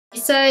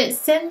So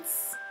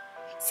since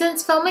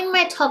filming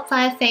my top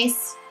 5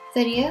 face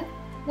video,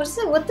 what is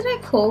it? What did I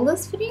call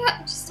this video?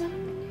 I just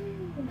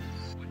don't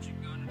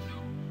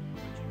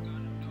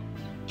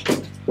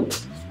know.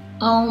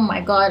 Oh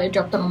my god, I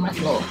dropped them on my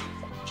floor.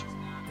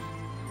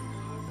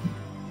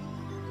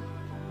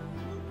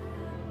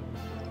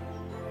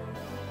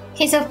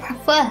 Okay, so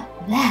blah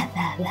blah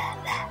blah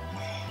blah.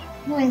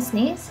 I'm gonna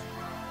sneeze.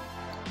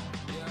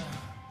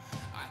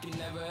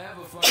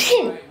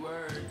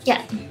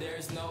 Yeah.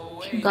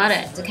 Got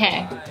it.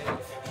 Okay.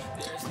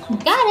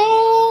 Got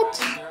it.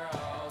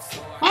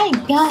 I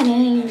got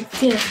it.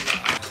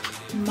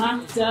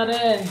 Max got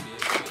it.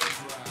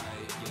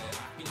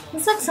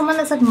 It's like someone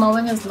that's like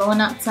mowing his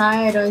lawn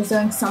outside or is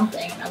doing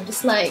something. I'm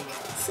just like,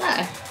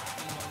 sir,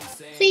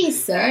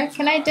 please, sir,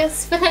 can I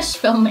just finish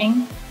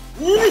filming?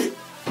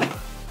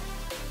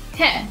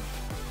 Okay.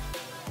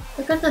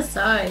 Look at the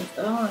size.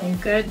 Oh my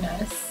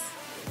goodness.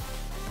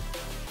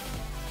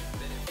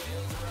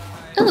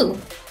 Ooh.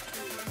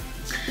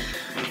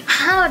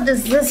 How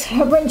does this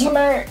happen to me?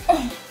 I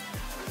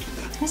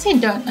actually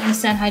don't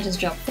understand how I just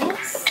dropped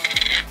this.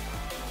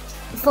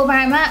 For where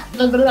I'm at,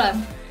 blah, blah, blah.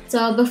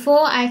 So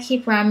before I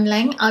keep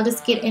rambling, I'll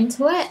just get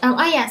into it. Oh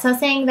yeah, so I was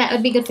saying that it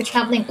would be good for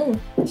traveling. Ooh.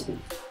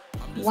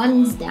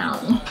 One's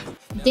down.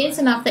 Dense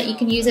enough that you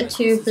can use it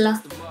to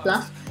bluff.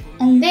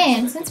 And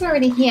then, since we're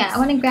already here, I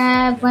want to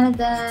grab one of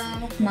the...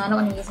 No, I don't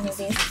want to use any of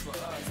these.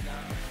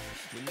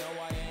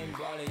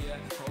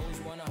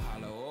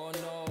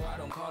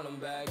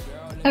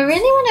 I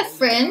really want a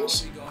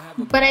fringe,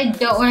 but I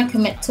don't want to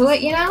commit to it,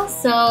 you know?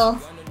 So,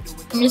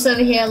 I'm just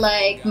over here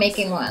like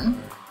making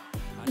one.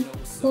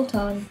 Cool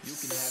tone.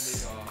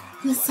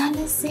 The sun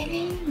is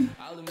setting.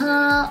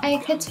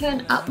 I could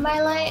turn up my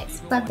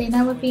lights, but then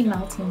I would be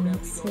melting.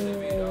 So, we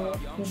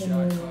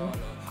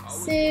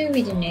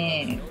don't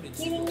know.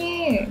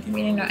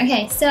 We don't know.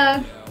 Okay,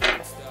 so...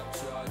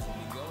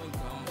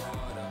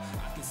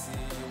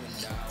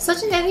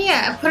 Such an idiot.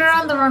 I put it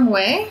on the wrong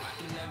way.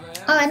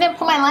 Oh, I didn't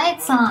put my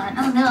lights on.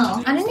 Oh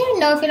no. I don't even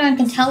know if anyone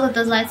can tell that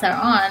those lights are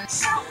on.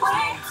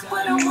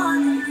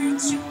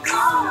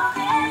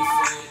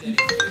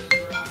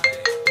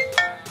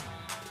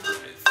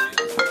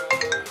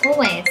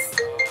 Always.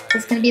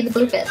 It's gonna be the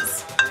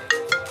bloopers.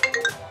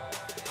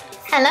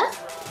 Hello?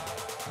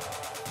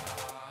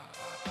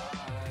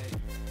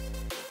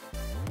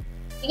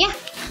 Yeah.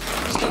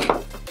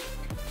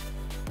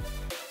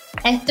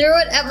 I threw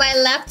it at my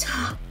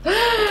laptop.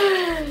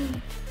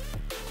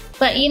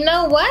 But you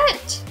know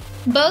what?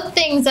 Both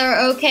things are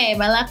okay.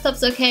 My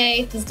laptop's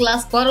okay, this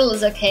glass bottle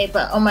is okay,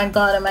 but oh my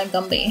god, am I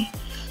Gumby.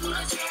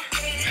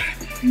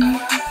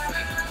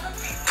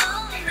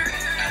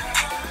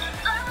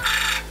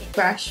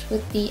 Brush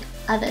with the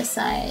other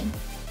side.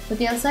 With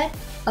the other side?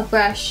 A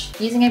brush.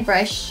 Using a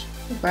brush.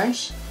 A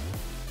brush.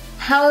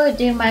 How I would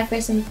do my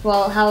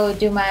how I would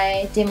do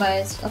my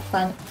demos of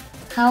fun.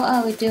 How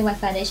I would do my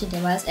foundation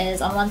demos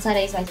is on one side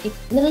I use my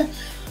little.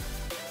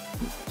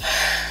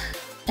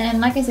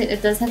 And like I said,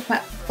 it does have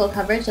quite full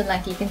coverage, and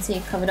like you can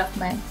see, covered up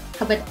my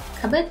cupboard.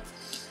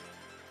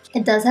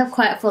 It does have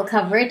quite full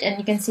coverage, and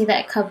you can see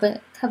that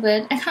cupboard.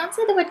 I can't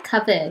say the word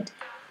covered.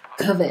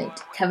 Covered. Okay.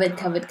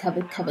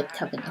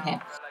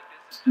 I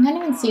can't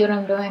even see what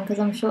I'm doing because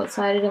I'm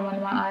short-sighted in one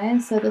of my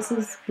eyes, so this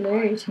is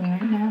blurry to me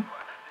right now.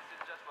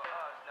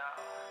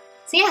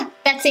 So yeah,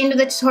 that's the end of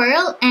the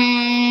tutorial,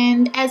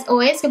 and as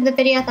always, give the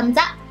video a thumbs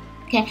up.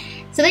 Okay,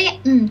 so that's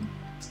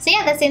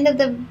the end of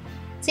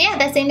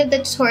the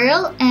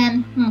tutorial,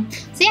 and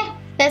so yeah,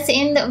 that's the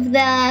end of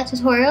the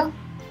tutorial.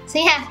 So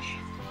yeah.